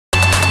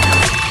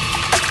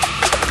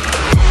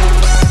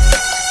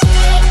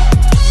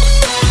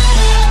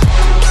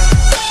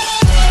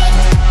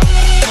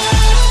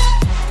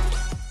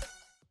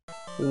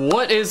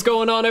What is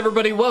going on,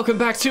 everybody? Welcome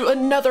back to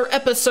another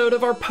episode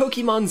of our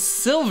Pokemon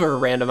Silver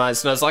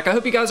Randomized Nuzlocke. I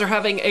hope you guys are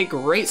having a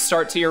great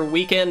start to your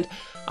weekend.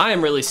 I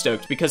am really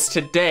stoked because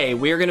today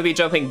we are going to be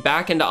jumping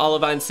back into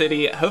Olivine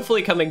City,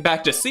 hopefully coming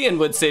back to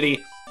Cianwood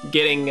City,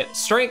 getting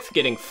strength,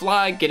 getting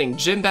fly, getting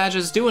gym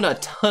badges, doing a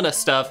ton of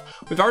stuff.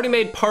 We've already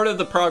made part of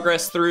the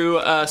progress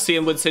through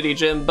Cianwood City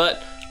Gym,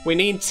 but we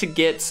need to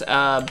get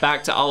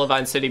back to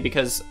Olivine City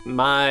because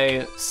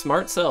my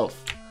smart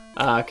self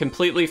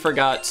completely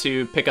forgot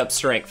to pick up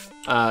strength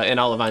in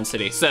Olivine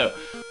City. So,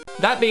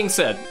 that being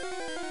said,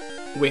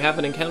 we have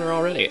an encounter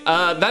already.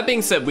 That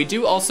being said, we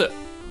do also...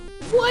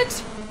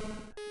 What?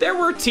 There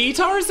were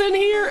T-Tars in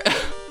here?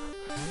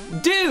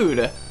 Dude!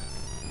 I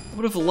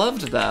would have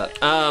loved that.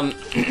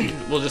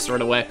 We'll just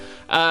run away.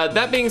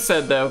 That being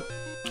said, though,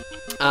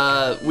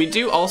 we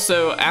do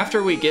also,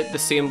 after we get the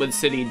Cianwood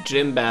City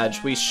Gym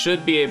Badge, we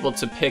should be able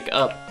to pick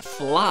up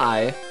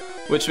Fly,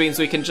 which means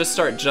we can just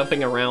start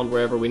jumping around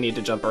wherever we need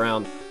to jump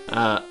around.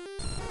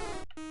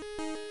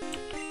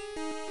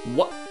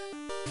 What?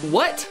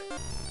 What?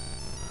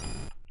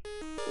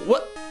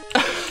 What?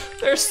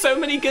 There's so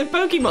many good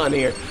Pokemon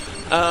here.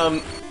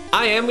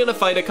 I am gonna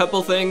fight a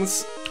couple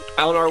things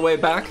on our way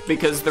back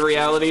because the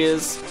reality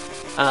is,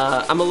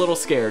 I'm a little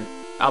scared.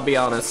 I'll be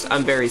honest,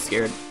 I'm very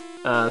scared.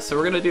 So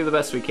we're gonna do the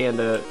best we can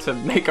to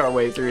make our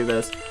way through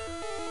this.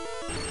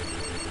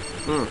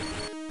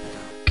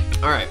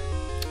 Alright.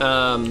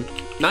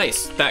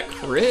 Nice. That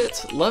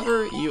crit,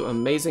 Lover, you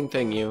amazing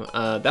thing, you.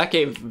 That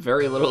gave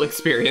very little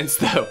experience,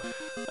 though.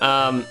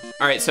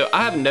 Alright, so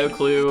I have no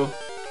clue.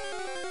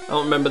 I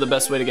don't remember the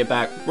best way to get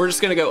back. We're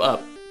just gonna go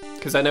up,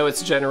 because I know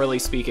it's generally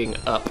speaking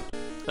up.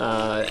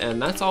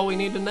 And that's all we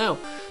need to know.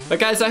 But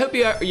guys, I hope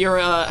you're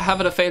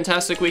having a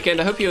fantastic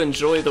weekend. I hope you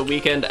enjoy the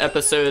weekend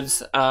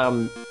episodes.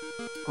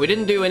 We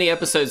didn't do any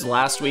episodes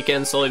last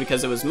weekend solely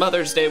because it was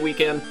Mother's Day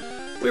weekend.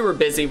 We were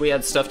busy, we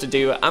had stuff to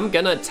do. I'm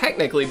gonna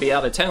technically be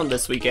out of town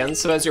this weekend,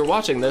 so as you're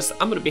watching this,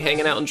 I'm gonna be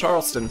hanging out in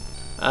Charleston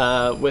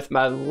with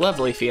my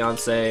lovely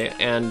fiance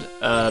and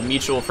a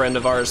mutual friend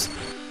of ours.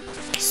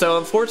 So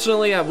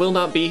unfortunately, I will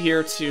not be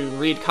here to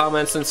read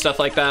comments and stuff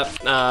like that,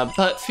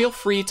 but feel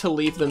free to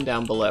leave them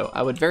down below.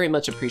 I would very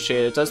much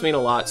appreciate it. It does mean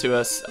a lot to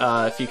us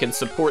if you can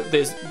support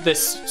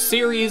this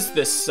series,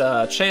 this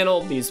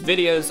channel, these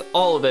videos.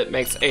 All of it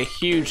makes a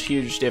huge,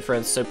 huge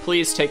difference, so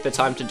please take the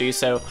time to do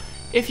so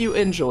if you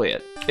enjoy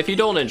it. If you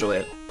don't enjoy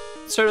it,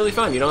 it's totally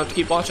fine. You don't have to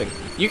keep watching.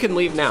 You can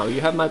leave now.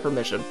 You have my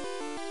permission.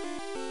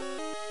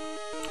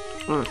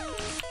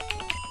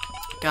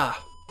 God,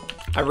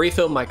 I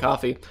refilled my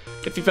coffee.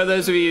 For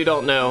those of you who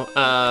don't know,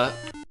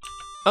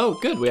 oh,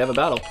 good, we have a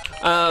battle.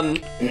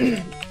 I'm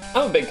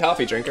a big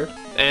coffee drinker,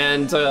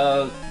 and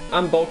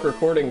I'm bulk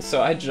recording,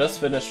 so I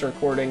just finished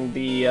recording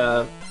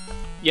the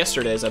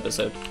yesterday's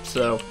episode.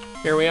 So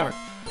here we are.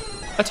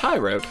 A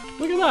Tyrogue.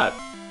 Look at that.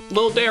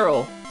 Little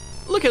Daryl.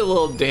 Look at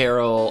little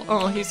Daryl.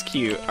 Oh, he's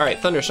cute. All right,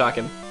 Thundershock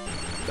him.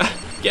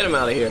 Get him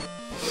out of here.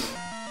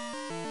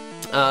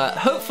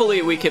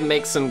 Hopefully we can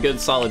make some good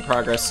solid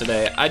progress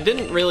today. I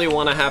didn't really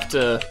want to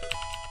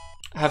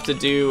have to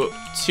do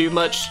too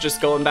much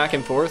just going back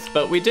and forth,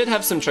 but we did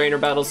have some trainer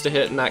battles to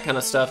hit and that kind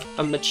of stuff.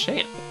 I'm a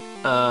champ.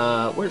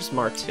 Where's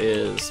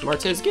Martiz?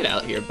 Martiz, get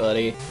out here,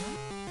 buddy.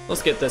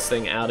 Let's get this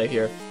thing out of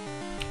here.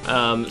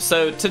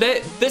 So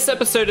today, this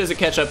episode is a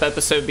catch-up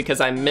episode because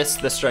I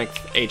missed the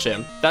Strength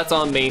HM. That's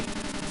on me.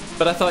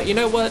 But I thought, you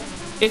know what?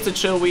 It's a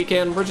chill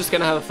weekend. We're just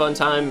gonna have a fun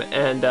time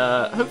and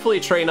hopefully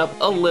train up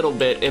a little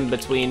bit in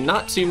between.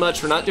 Not too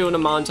much. We're not doing a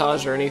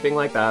montage or anything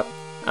like that.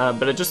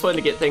 But I just wanted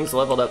to get things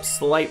leveled up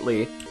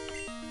slightly.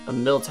 A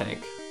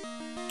Miltank.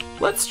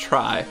 Let's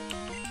try.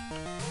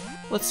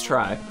 Let's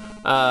try.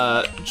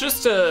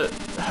 Just to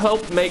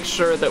help make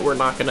sure that we're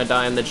not gonna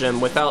die in the gym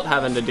without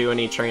having to do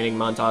any training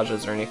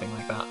montages or anything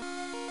like that.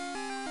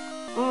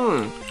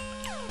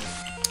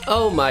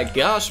 Oh my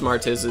gosh,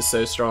 Martiz is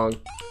so strong.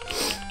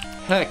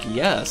 Heck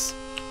yes.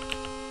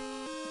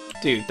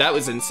 Dude, that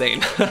was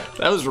insane.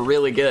 That was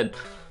really good.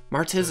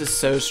 Martiz is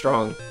so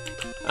strong.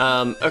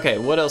 Okay,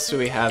 what else do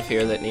we have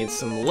here that needs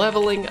some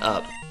leveling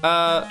up?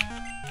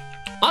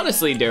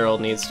 Honestly, Daryl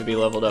needs to be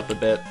leveled up a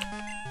bit.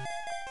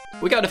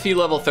 We got a few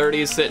level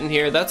 30s sitting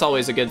here. That's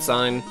always a good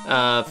sign.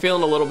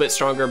 Feeling a little bit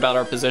stronger about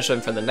our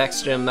position for the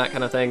next gym, that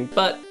kind of thing.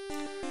 But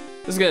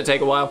this is gonna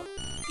take a while.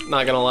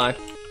 Not gonna lie.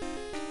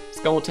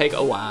 It's gonna take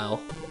a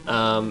while.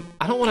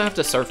 I don't wanna have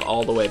to surf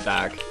all the way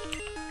back.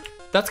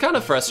 That's kind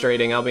of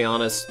frustrating, I'll be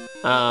honest.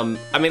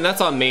 I mean, that's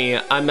on me.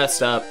 I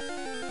messed up.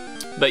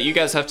 But you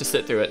guys have to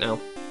sit through it now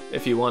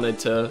if you wanted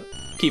to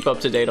keep up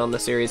to date on the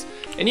series.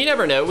 And you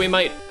never know, we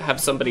might have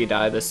somebody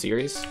die this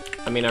series.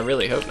 I mean, I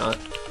really hope not.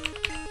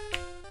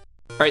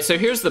 Alright, so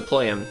here's the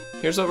plan.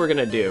 Here's what we're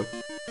gonna do.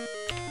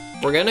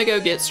 We're gonna go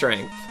get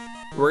strength.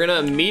 We're gonna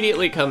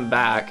immediately come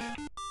back.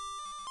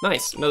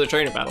 Nice, another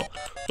trainer battle.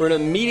 We're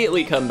gonna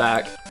immediately come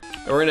back,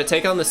 and we're gonna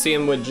take on the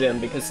Cianwood Gym,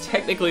 because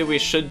technically we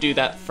should do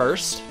that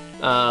first.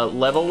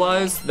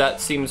 Level-wise,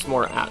 that seems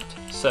more apt.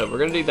 So we're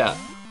gonna do that.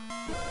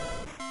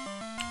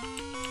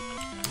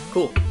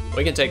 Cool.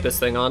 We can take this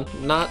thing on.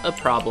 Not a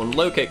problem.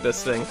 Low kick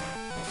this thing.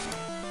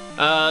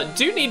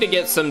 Do need to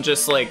get some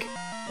just like...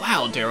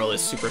 Wow, Daryl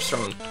is super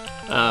strong.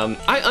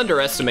 I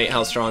underestimate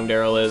how strong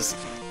Daryl is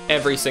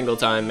every single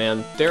time,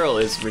 man.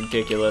 Daryl is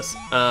ridiculous.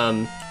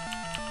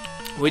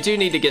 We do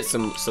need to get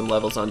some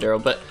levels on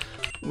Daryl, but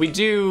we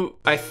do,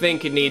 I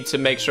think, need to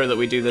make sure that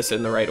we do this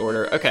in the right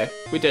order. Okay,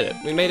 we did it.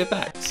 We made it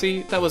back.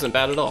 See, that wasn't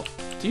bad at all.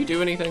 Do you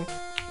do anything?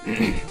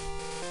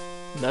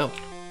 No,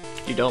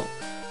 you don't.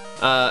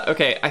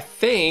 Okay, I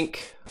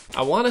think,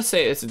 I want to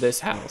say it's this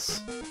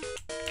house.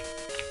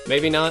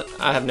 Maybe not,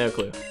 I have no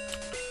clue.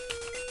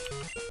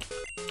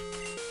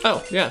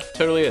 Oh, yeah,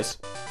 totally is.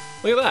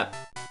 Look at that.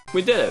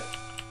 We did it.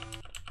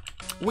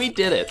 We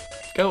did it.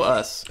 Go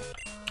us.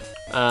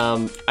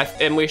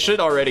 And we should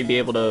already be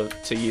able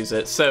to use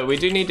it. So we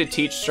do need to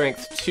teach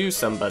strength to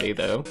somebody,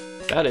 though.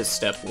 That is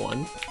step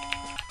 1.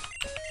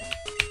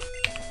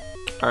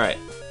 All right.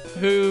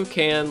 Who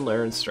can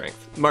learn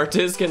strength?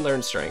 Martiz can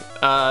learn strength.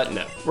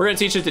 No. We're going to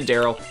teach it to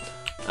Daryl.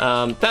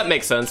 That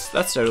makes sense.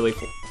 That's totally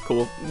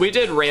cool. We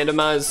did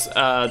randomize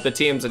the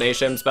TMs and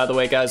HMs, by the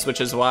way, guys,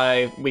 which is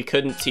why we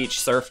couldn't teach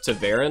Surf to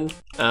Varen,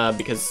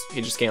 because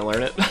he just can't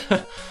learn it.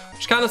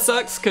 Which kind of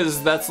sucks,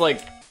 because that's,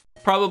 like,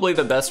 probably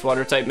the best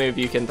water type move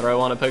you can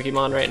throw on a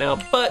Pokemon right now,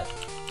 but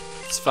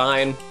it's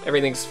fine.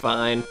 Everything's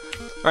fine.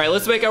 All right,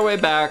 let's make our way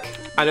back.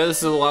 I know this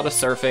is a lot of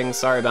surfing.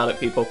 Sorry about it,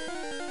 people.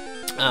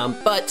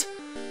 But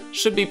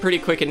should be pretty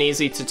quick and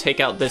easy to take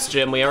out this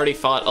gym. We already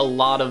fought a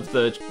lot of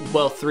the,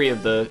 well, 3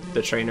 of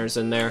the trainers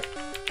in there.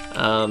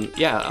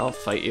 Yeah, I'll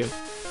fight you.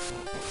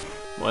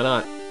 Why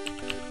not?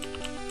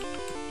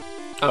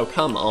 Oh,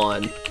 come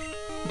on,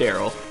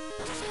 Daryl.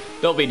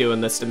 Don't be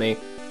doing this to me.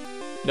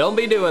 Don't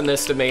be doing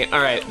this to me.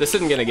 All right, this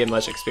isn't gonna get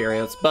much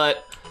experience,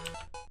 but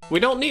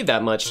we don't need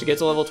that much to get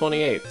to level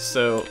 28,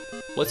 so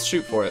let's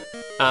shoot for it.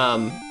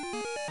 All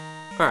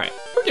right,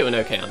 we're doing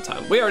okay on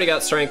time. We already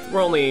got strength.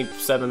 We're only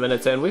 7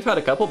 minutes in. We've had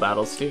a couple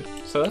battles too,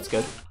 so that's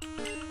good.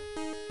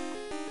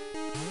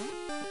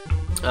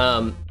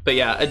 But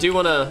yeah, I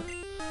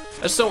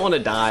just don't wanna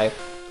die.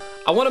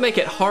 I wanna make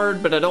it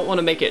hard, but I don't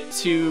wanna make it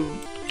too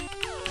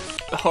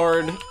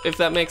hard, if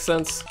that makes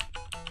sense.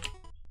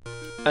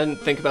 I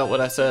didn't think about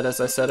what I said as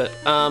I said it.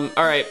 All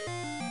right,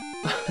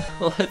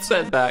 let's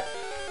head back.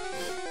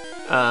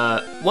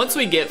 Once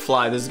we get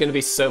Fly, this is gonna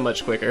be so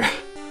much quicker.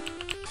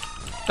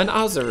 An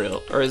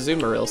Azumarill, or a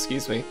Azumarill,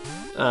 excuse me.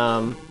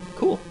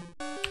 Cool.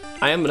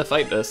 I am gonna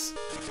fight this,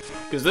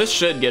 because this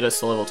should get us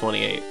to level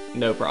 28,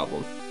 no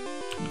problem.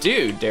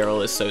 Dude,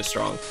 Daryl is so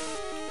strong.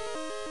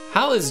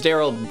 How is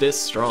Daryl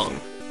this strong?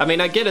 I mean,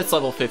 I get it's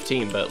level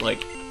 15, but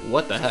like,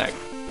 what the heck?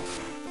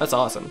 That's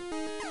awesome.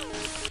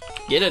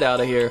 Get it out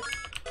of here.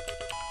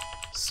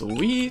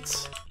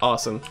 Sweet.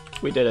 Awesome.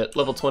 We did it.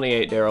 Level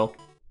 28, Daryl.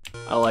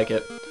 I like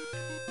it.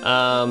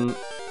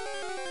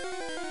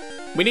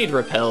 We need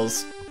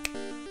repels.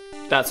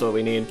 That's what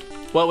we need.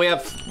 Well,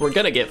 we're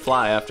gonna get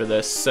Fly after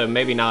this, so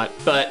maybe not,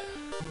 but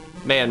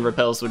man,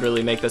 repels would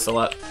really make this a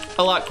lot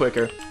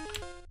quicker.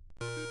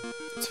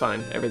 It's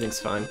fine. Everything's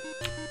fine.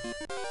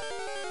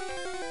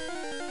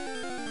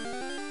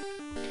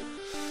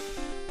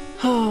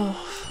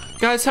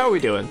 Guys, how are we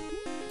doing?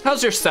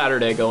 How's your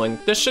Saturday going?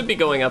 This should be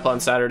going up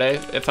on Saturday,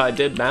 if I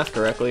did math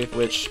correctly,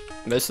 which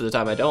most of the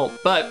time I don't,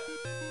 but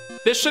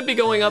this should be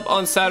going up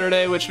on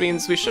Saturday, which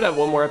means we should have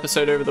 1 more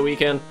episode over the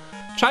weekend.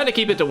 Trying to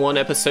keep it to 1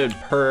 episode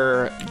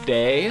per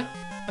day,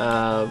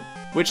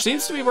 which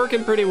seems to be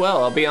working pretty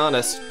well, I'll be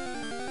honest.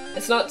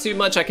 It's not too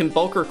much. I can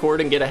bulk record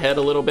and get ahead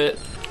a little bit,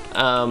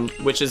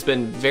 which has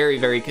been very,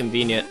 very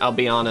convenient, I'll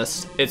be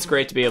honest. It's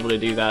great to be able to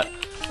do that.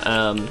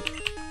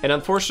 And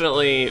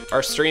unfortunately,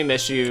 our stream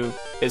issue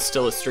is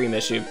still a stream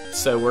issue,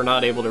 so we're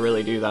not able to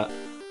really do that.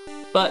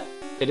 But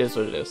it is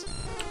what it is.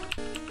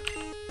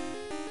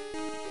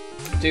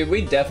 Dude,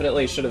 we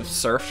definitely should have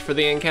surfed for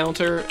the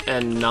encounter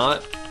and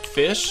not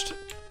fished,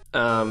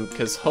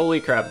 because holy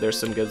crap, there's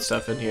some good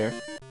stuff in here.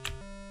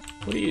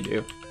 What do you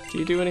do? Do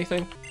you do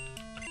anything?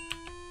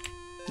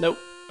 Nope.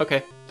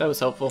 Okay, that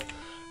was helpful.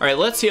 All right,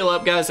 let's heal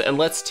up, guys, and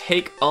let's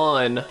take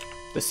on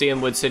the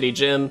CM Wood City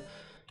Gym.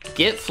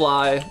 Get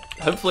Fly,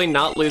 hopefully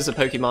not lose a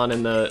Pokemon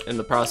in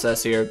the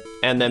process here,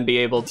 and then be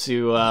able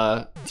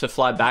to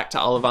fly back to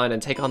Olivine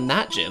and take on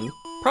that gym.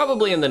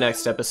 Probably in the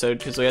next episode,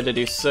 because we had to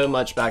do so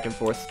much back and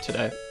forth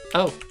today.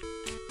 Oh,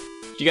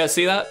 did you guys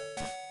see that?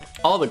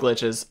 All the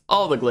glitches,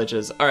 all the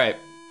glitches. All right,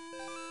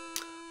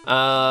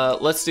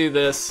 let's do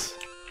this.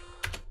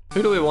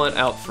 Who do we want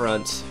out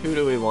front? Who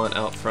do we want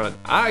out front?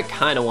 I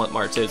kind of want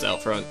Martiz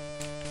out front.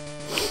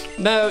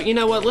 No, you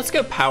know what? Let's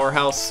go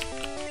Powerhouse.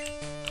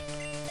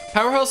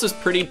 Powerhouse is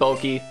pretty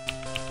bulky,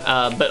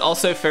 but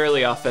also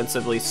fairly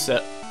offensively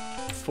set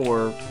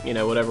for, you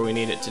know, whatever we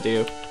need it to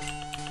do.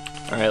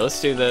 All right, let's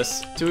do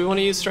this. Do we want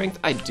to use strength?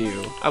 I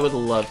do. I would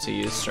love to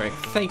use strength.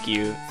 Thank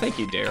you,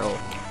 Daryl.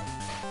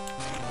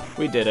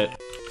 We did it.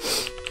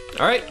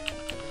 All right.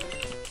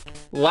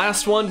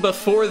 Last one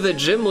before the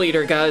gym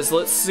leader, guys.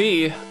 Let's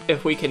see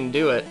if we can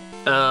do it.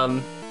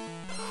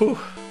 Whew,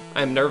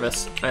 I'm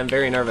nervous. I'm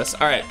very nervous.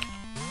 All right,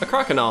 a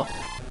Croconaw.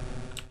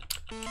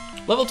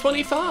 Level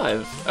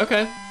 25,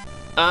 okay.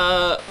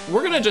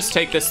 We're gonna just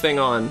take this thing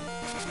on.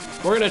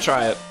 We're gonna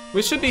try it.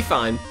 We should be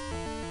fine.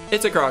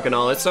 It's a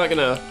crocodile, it's not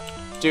gonna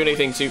do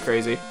anything too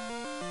crazy.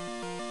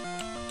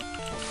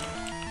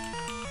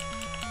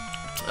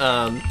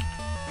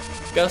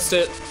 Gust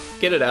it,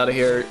 get it out of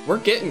here. We're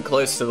getting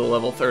close to the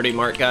level 30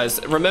 mark,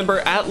 guys. Remember,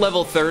 at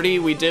level 30,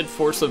 we did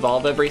force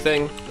evolve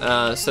everything.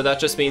 So that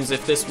just means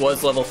if this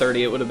was level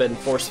 30, it would have been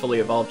forcefully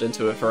evolved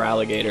into a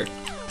Feraligatr.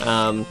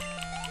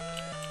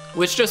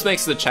 Which just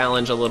makes the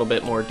challenge a little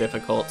bit more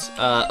difficult.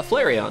 A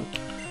Flareon.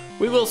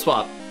 We will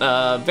swap.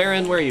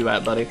 Varen, where are you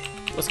at, buddy?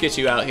 Let's get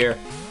you out here.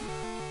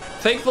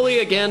 Thankfully,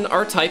 again,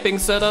 our typing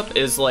setup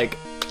is like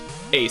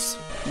ace.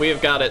 We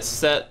have got it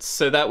set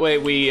so that way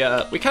we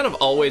kind of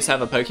always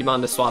have a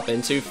Pokemon to swap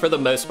into for the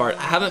most part.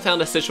 I haven't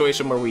found a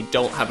situation where we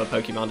don't have a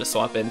Pokemon to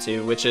swap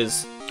into, which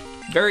is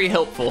very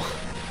helpful.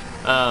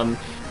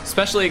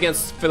 Especially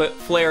against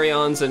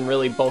Flareons and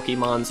really bulky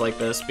mons like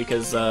this,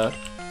 because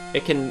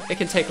it can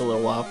take a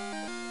little while.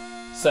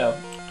 So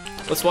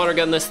let's water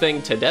gun this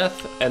thing to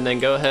death and then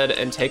go ahead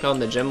and take on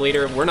the gym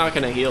leader. We're not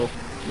gonna heal.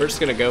 We're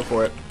just gonna go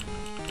for it.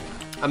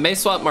 I may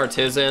swap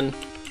Martiz in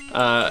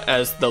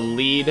as the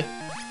lead,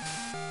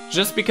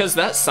 just because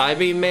that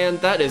Psybeam, man,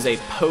 that is a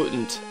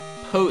potent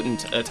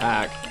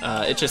attack.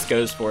 It just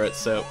goes for it.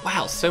 So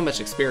wow, so much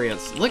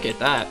experience. Look at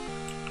that.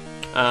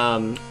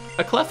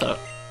 A Cleffa.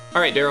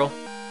 All right, Daryl.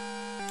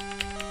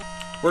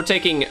 We're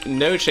taking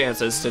no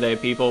chances today,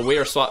 people. We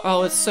are swap.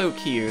 Oh, it's so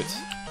cute.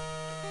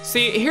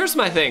 See, here's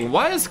my thing.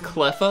 Why is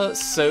Cleffa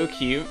so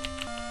cute,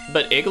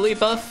 but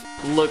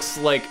Igglybuff looks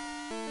like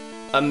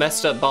a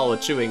messed up ball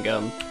of chewing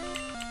gum?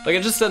 Like,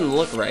 it just doesn't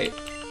look right.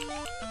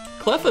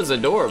 Cleffa's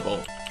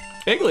adorable.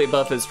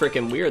 Igglybuff is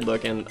freaking weird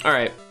looking. All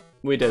right,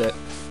 we did it.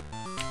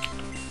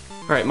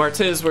 All right,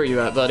 Martiz, where you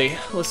at, buddy?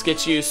 Let's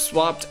get you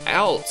swapped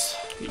out.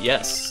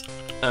 Yes.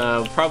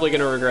 Probably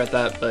gonna regret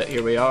that, but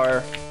here we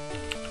are.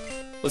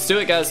 Let's do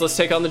it, guys. Let's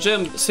take on the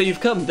gym. So you've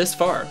come this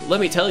far.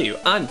 Let me tell you,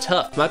 I'm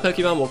tough. My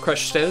Pokemon will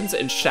crush stones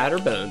and shatter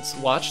bones.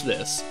 Watch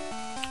this.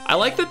 I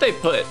like that they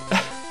put...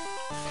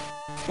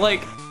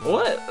 like,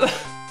 what?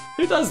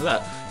 Who does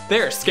that?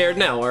 There, scared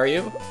now, are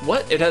you?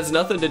 What? It has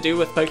nothing to do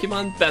with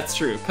Pokemon? That's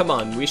true. Come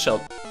on, we shall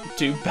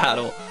do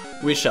battle.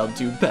 We shall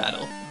do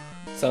battle.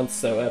 Sounds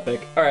so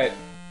epic. All right.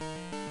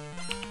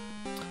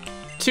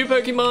 2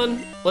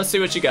 Pokemon. Let's see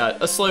what you got.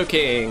 A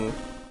Slowking.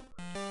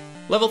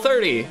 Level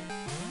 30.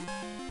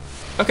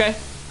 Okay.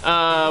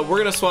 We're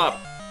gonna swap.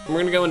 We're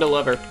gonna go into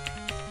Lover.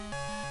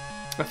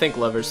 I think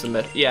Lover's the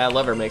best. Yeah,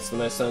 Lover makes the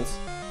most sense.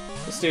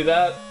 Let's do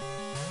that.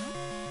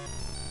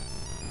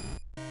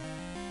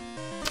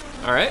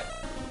 All right.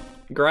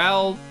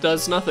 Growl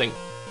does nothing,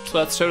 so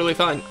that's totally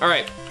fine. All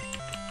right.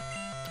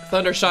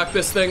 Thunder Shock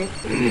this thing.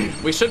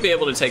 We should be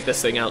able to take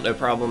this thing out, no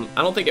problem.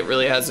 I don't think it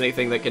really has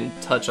anything that can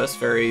touch us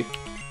very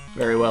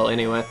well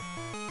anyway.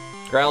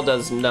 Growl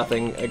does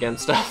nothing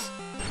against us.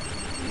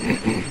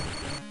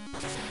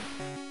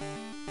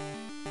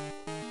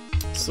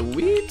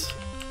 Sweet.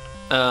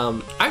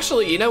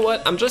 Actually, you know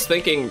what? I'm just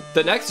thinking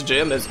the next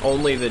gym is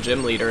only the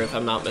gym leader, if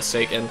I'm not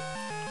mistaken.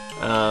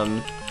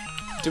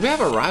 Do we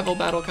have a rival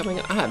battle coming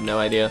up? I have no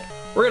idea.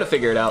 We're gonna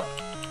figure it out.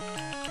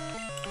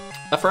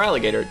 A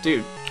Feraligatr,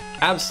 dude.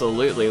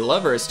 Absolutely.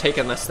 Lover is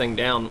taking this thing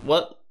down.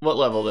 What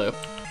level though?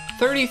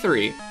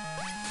 33.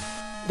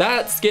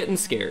 That's getting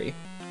scary.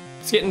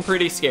 It's getting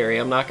pretty scary,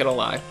 I'm not gonna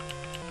lie.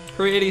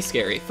 Pretty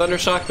scary.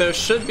 Thundershock though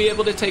should be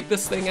able to take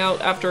this thing out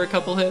after a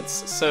couple hits,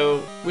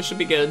 so we should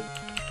be good.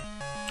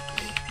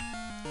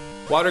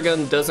 Water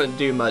gun doesn't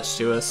do much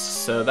to us,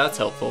 so that's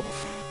helpful.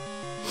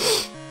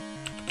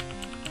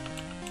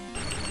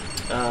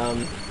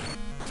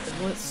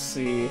 Let's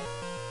see.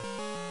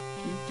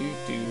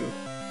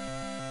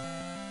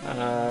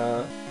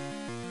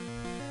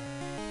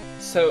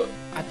 So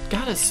I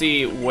gotta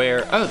see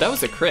where. Oh, that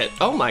was a crit.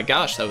 Oh my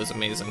gosh, that was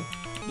amazing.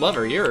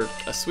 Lover, you're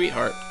a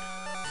sweetheart.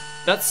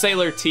 That's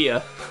Sailor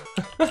Tia.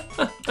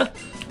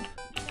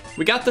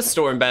 We got the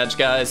Storm Badge,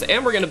 guys,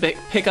 and we're gonna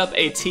pick up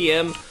a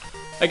TM.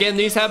 Again,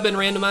 these have been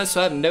randomized, so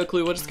I have no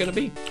clue what it's gonna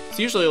be. It's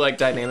usually like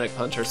Dynamic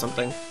Punch or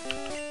something.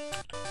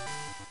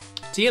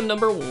 TM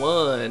number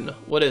 1.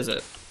 What is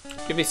it?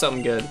 Give me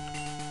something good.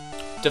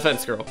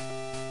 Defense Girl.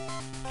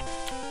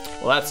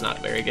 Well, that's not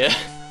very good.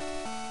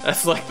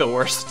 That's like the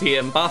worst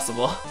TM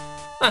possible.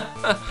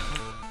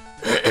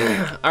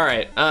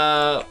 Alright,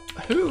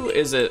 who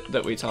is it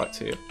that we talked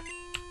to?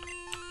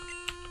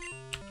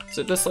 Is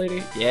it this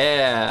lady?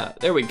 Yeah,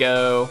 there we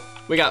go.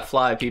 We got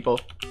Fly, people.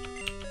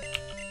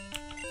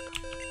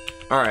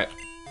 Alright.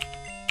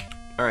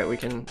 Alright, we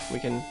can...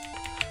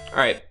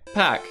 Alright,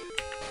 Pack.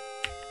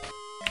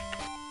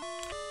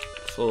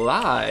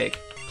 Fly.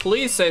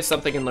 Please say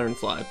something and learn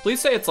Fly. Please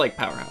say it's like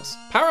Powerhouse.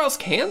 Powerhouse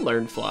can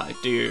learn Fly,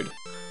 dude.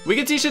 We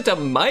could teach it to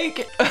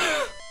Mike?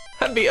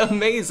 That'd be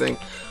amazing.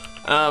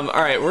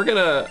 Alright, we're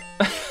gonna...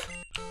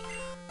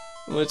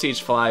 I'm gonna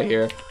teach Fly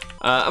here.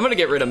 I'm gonna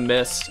get rid of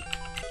Mist.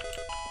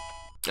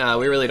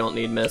 We really don't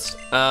need Mist.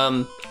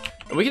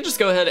 We can just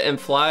go ahead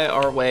and fly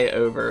our way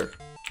over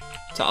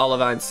to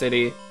Olivine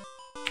City.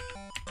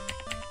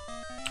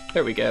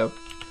 There we go.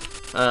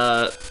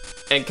 And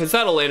because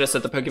that'll land us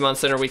at the Pokemon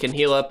Center, we can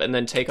heal up and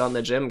then take on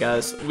the gym,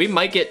 guys. We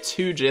might get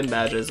 2 gym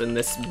badges in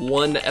this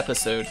one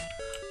episode.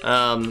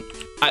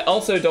 I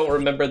also don't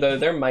remember, though,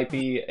 there might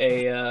be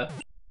a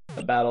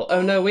battle.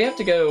 Oh, no, we have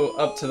to go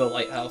up to the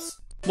lighthouse.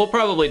 We'll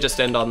probably just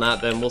end on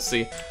that, then. We'll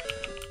see.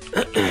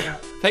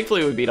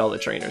 Thankfully, we beat all the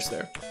trainers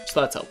there,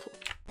 so that's helpful.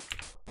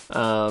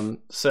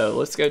 So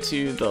let's go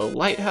to the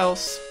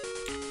lighthouse.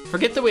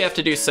 Forget that we have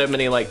to do so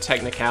many, like,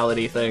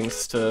 technicality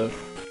things to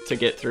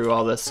get through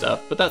all this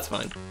stuff, but that's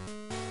fine.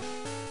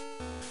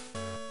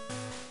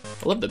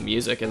 I love the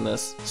music in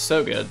this.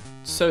 So good.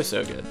 So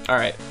good. All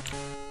right.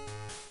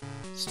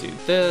 Let's do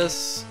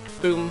this.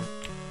 Boom.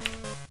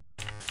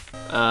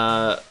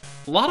 A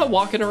lot of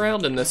walking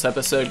around in this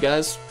episode,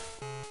 guys.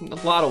 A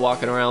lot of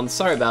walking around.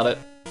 Sorry about it.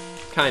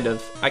 Kind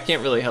of. I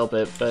can't really help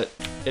it, but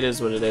it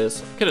is what it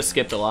is. Could have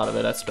skipped a lot of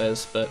it, I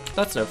suppose, but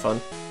that's no fun.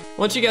 I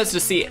want you guys to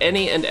see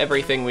any and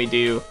everything we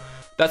do.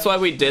 That's why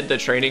we did the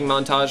training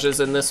montages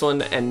in this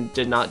one and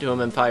did not do them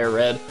in Fire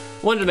Red.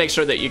 Wanted to make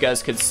sure that you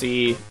guys could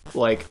see,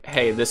 like,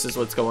 hey, this is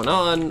what's going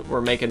on.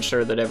 We're making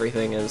sure that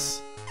everything is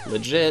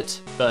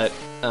legit, but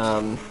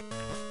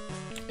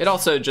it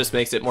also just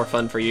makes it more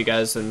fun for you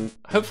guys and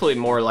hopefully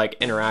more, like,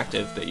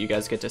 interactive that you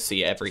guys get to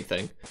see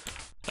everything.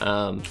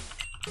 Nah,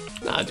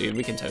 dude,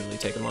 we can totally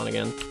take them on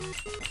again.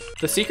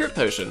 The secret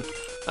potion.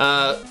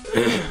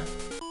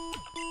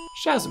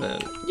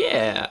 Jasmine,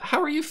 yeah,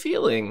 how are you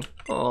feeling?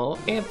 Oh,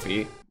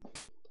 Amphi.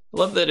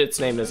 Love that its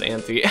name is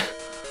Amphi.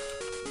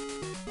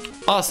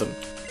 Awesome.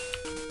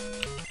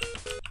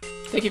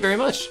 Thank you very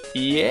much.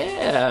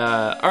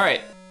 Yeah, all right.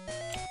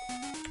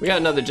 We got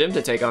another gym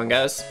to take on,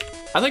 guys.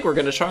 I think we're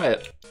gonna try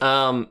it.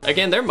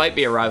 Again, there might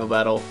be a rival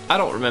battle. I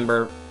don't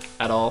remember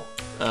at all,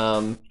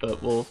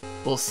 but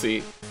we'll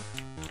see.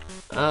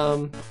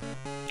 I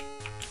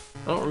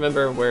don't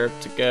remember where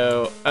to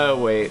go. Oh,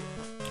 wait.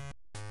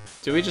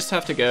 Do we just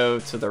have to go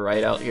to the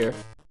right out here?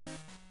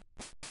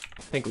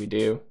 I think we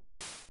do.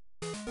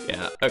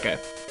 Yeah, okay.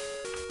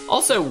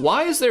 Also,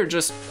 why is there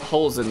just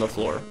holes in the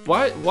floor?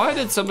 Why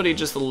did somebody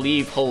just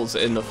leave holes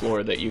in the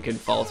floor that you can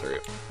fall through?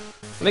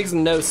 It makes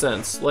no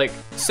sense. Like,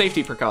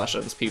 safety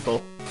precautions,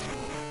 people.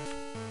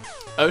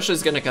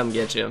 OSHA's gonna come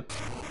get you.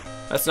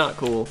 That's not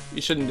cool.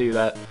 You shouldn't do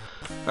that.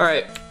 All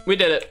right, we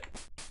did it.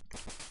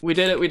 We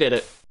did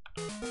it.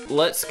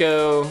 Let's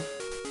go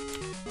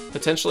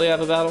potentially have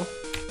a battle.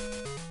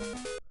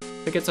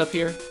 I think it's up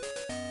here.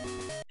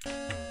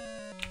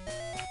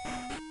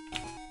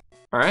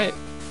 All right.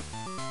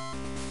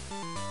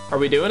 Are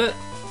we doing it?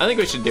 I think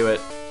we should do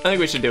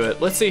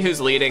it. Let's see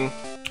who's leading.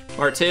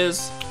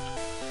 Martiz.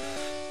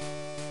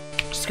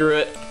 Screw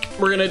it.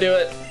 We're gonna do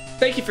it.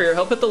 Thank you for your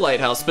help at the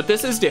lighthouse, but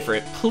this is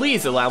different.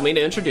 Please allow me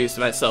to introduce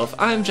myself.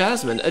 I'm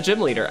Jasmine, a gym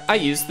leader. I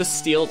use the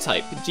steel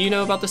type. Do you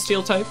know about the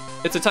steel type?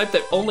 It's a type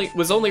that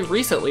was only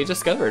recently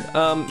discovered.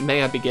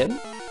 May I begin?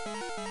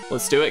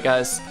 Let's do it,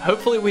 guys.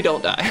 Hopefully we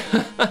don't die.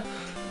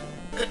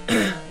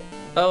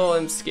 Oh,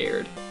 I'm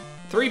scared.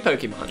 3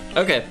 Pokemon.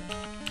 Okay.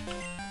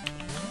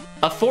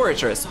 A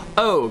Fortress.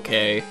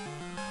 Okay.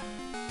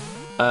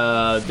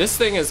 This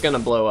thing is gonna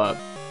blow up.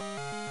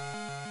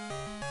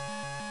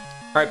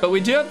 All right, but we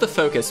do have the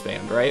focus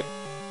band, right?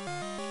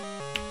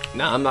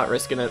 Nah, I'm not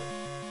risking it.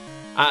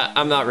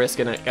 I'm not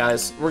risking it,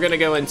 guys. We're gonna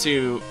go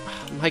into...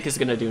 Mike is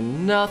gonna do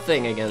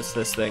nothing against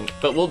this thing,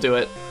 but we'll do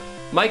it.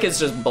 Mike is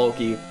just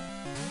bulky.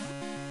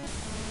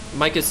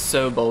 Mike is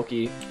so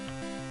bulky.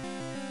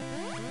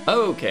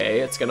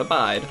 Okay, it's gonna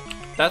bide.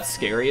 That's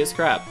scary as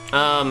crap.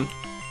 I'm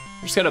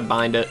just gonna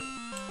bind it.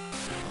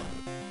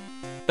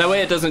 That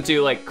way it doesn't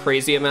do like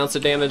crazy amounts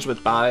of damage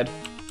with bide.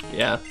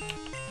 Yeah.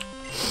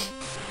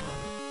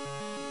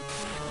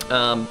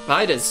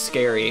 Bide is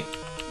scary.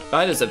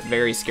 Bide is a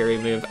very scary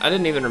move. I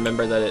didn't even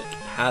remember that it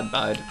had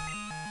bide.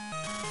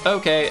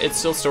 Okay, it's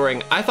still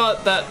storing. I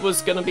thought that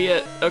was gonna be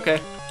it. Okay,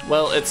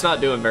 well, it's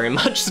not doing very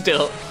much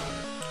still.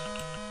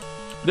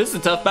 This is a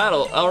tough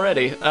battle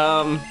already.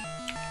 I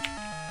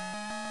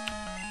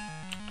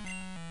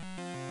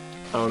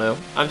don't know.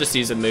 I'm just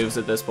using moves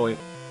at this point.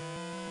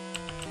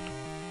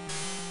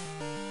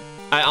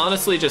 I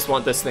honestly just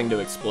want this thing to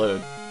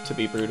explode, to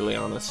be brutally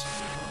honest.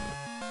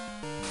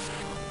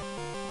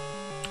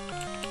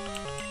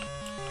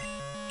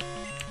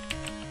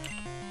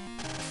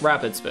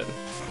 Rapid spin.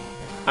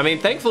 I mean,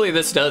 thankfully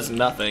this does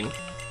nothing.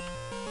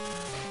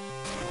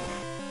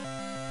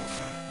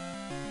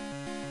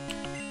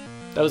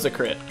 That was a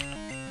crit.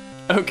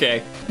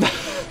 Okay.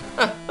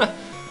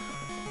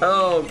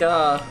 Oh,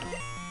 God.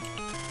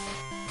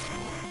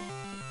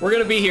 We're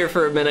gonna be here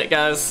for a minute,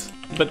 guys,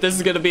 but this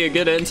is gonna be a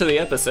good end to the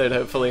episode,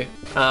 hopefully.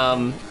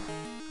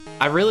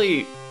 I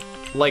really,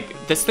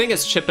 like, this thing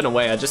is chipping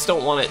away. I just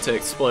don't want it to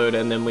explode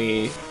and then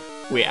we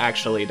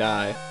actually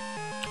die.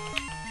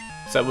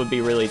 So that would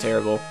be really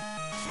terrible.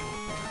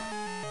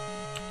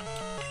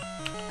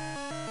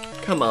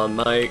 Come on,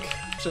 Mike.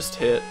 Just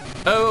hit.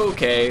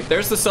 Okay,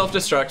 there's the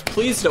self-destruct.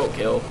 Please don't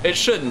kill. It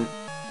shouldn't.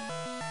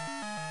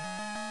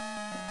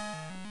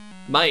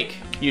 Mike,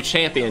 you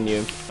champion,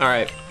 you. All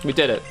right, we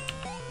did it.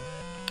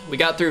 We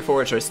got through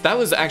Fortress. That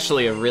was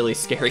actually a really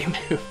scary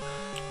move.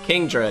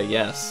 Kingdra,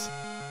 yes.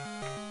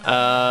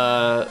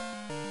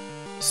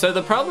 So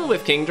the problem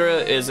with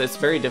Kingdra is it's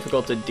very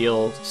difficult to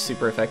deal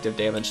super effective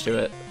damage to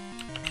it.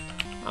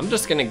 I'm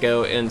just gonna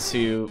go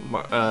into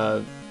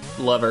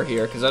Lover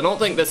here, because I don't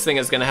think this thing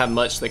is gonna have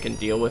much that can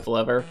deal with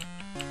Lover.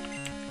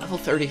 Level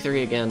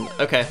 33 again,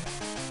 okay.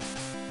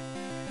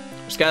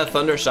 Just gotta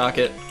Thunder Shock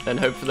it and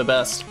hope for the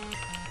best.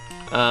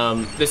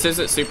 This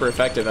isn't super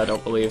effective, I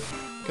don't believe,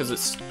 because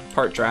it's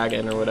part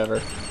dragon or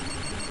whatever.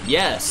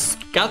 Yes,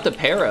 got the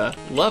para,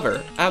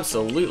 Lover,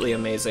 absolutely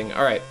amazing.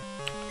 All right,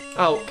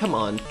 oh, come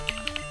on,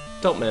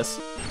 don't miss,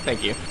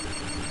 thank you.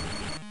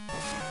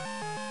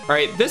 All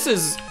right, this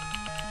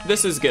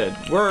is good,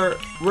 we're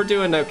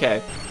doing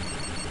okay.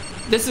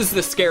 This is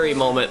the scary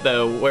moment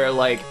though, where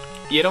like,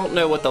 you don't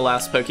know what the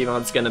last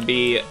Pokemon's gonna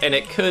be, and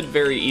it could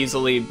very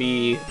easily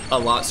be a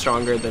lot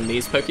stronger than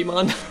these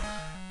Pokemon.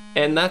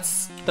 And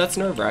that's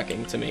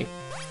nerve-wracking to me.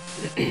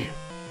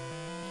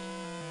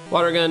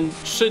 Water Gun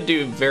should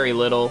do very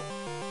little.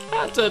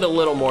 That did a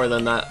little more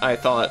than that, I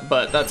thought,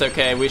 but that's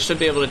okay. We should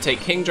be able to take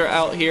Kingdra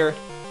out here.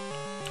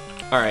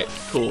 Alright,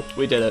 cool,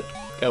 we did it.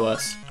 Go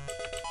us.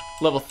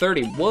 Level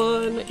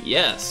 31,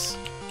 yes.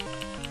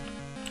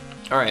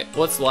 Alright,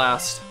 what's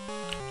last?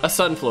 A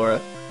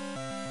Sunflora.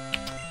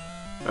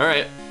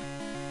 Alright.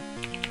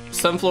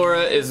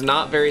 Sunflora is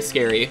not very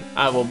scary,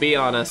 I will be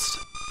honest.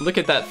 Look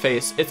at that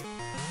face. It's...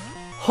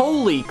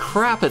 Holy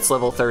crap, it's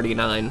level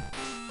 39.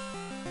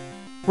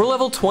 We're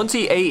level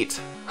 28.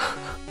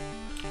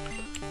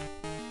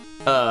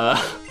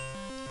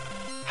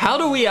 How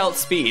do we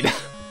outspeed?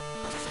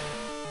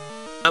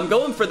 I'm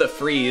going for the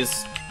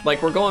freeze.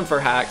 Like, we're going for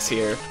hacks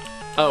here.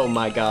 Oh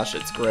my gosh,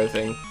 it's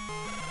growthing.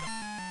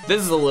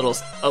 This is a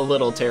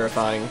little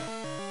terrifying.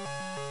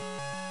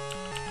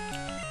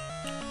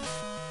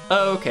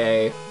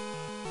 Okay.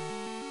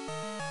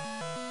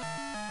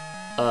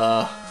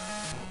 I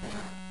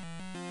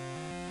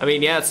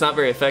mean, yeah, it's not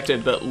very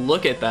effective, but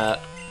look at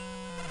that.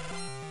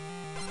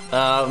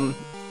 I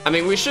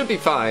mean, we should be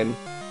fine.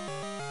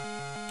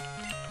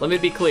 Let me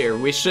be clear,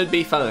 we should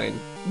be fine,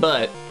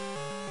 but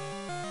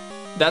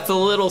that's a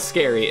little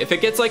scary. If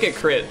it gets like a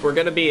crit, we're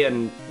gonna be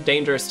in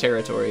dangerous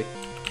territory.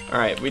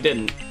 Alright, we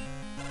didn't.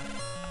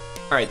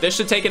 Alright, this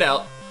should take it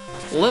out.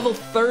 Level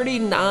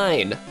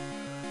 39.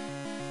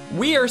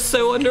 We are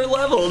so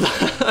under-leveled.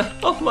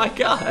 Oh my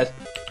god.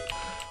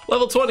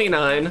 Level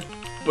 29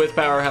 with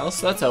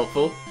Powerhouse, that's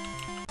helpful.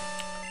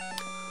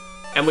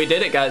 And we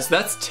did it, guys.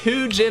 That's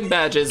 2 gym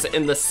badges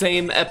in the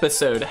same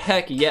episode.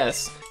 Heck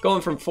yes.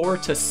 Going from 4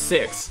 to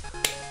 6.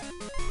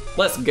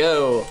 Let's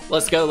go.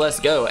 Let's go, let's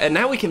go. And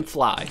now we can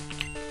fly.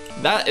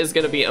 That is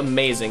gonna be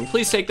amazing.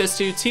 Please take this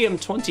to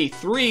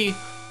TM23.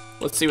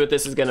 Let's see what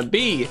this is gonna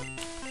be.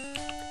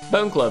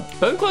 Bone Club.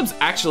 Bone Club's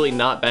actually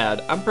not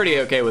bad. I'm pretty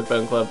okay with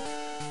Bone Club.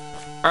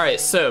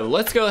 Alright, so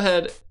let's go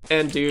ahead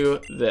and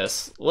do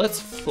this. Let's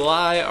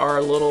fly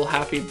our little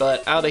happy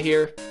butt out of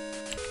here.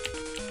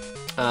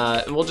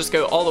 And we'll just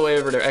go all the way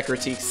over to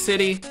Ecruteak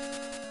City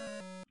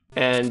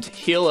and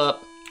heal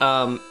up.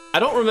 I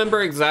don't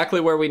remember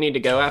exactly where we need to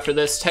go after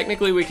this.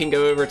 Technically, we can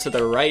go over to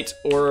the right,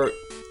 or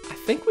I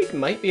think we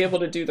might be able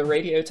to do the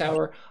radio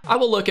tower. I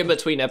will look in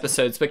between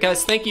episodes, but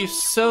guys, thank you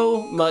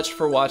so much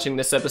for watching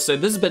this episode.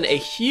 This has been a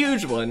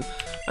huge one.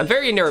 I'm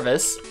very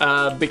nervous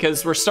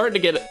because we're starting to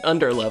get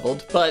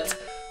under-leveled, but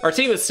our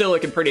team is still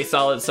looking pretty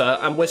solid, so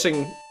I'm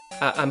hoping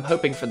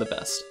for the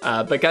best.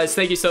 But guys,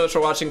 thank you so much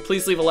for watching.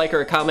 Please leave a like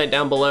or a comment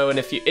down below, and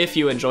if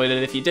you enjoyed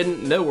it. If you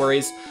didn't, no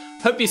worries.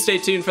 Hope you stay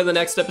tuned for the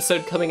next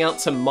episode coming out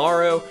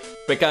tomorrow.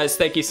 But guys,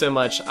 thank you so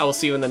much. I will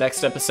see you in the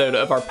next episode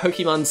of our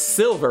Pokemon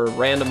Silver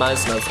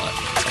Randomized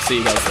Nuzlocke. I'll see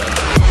you guys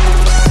then.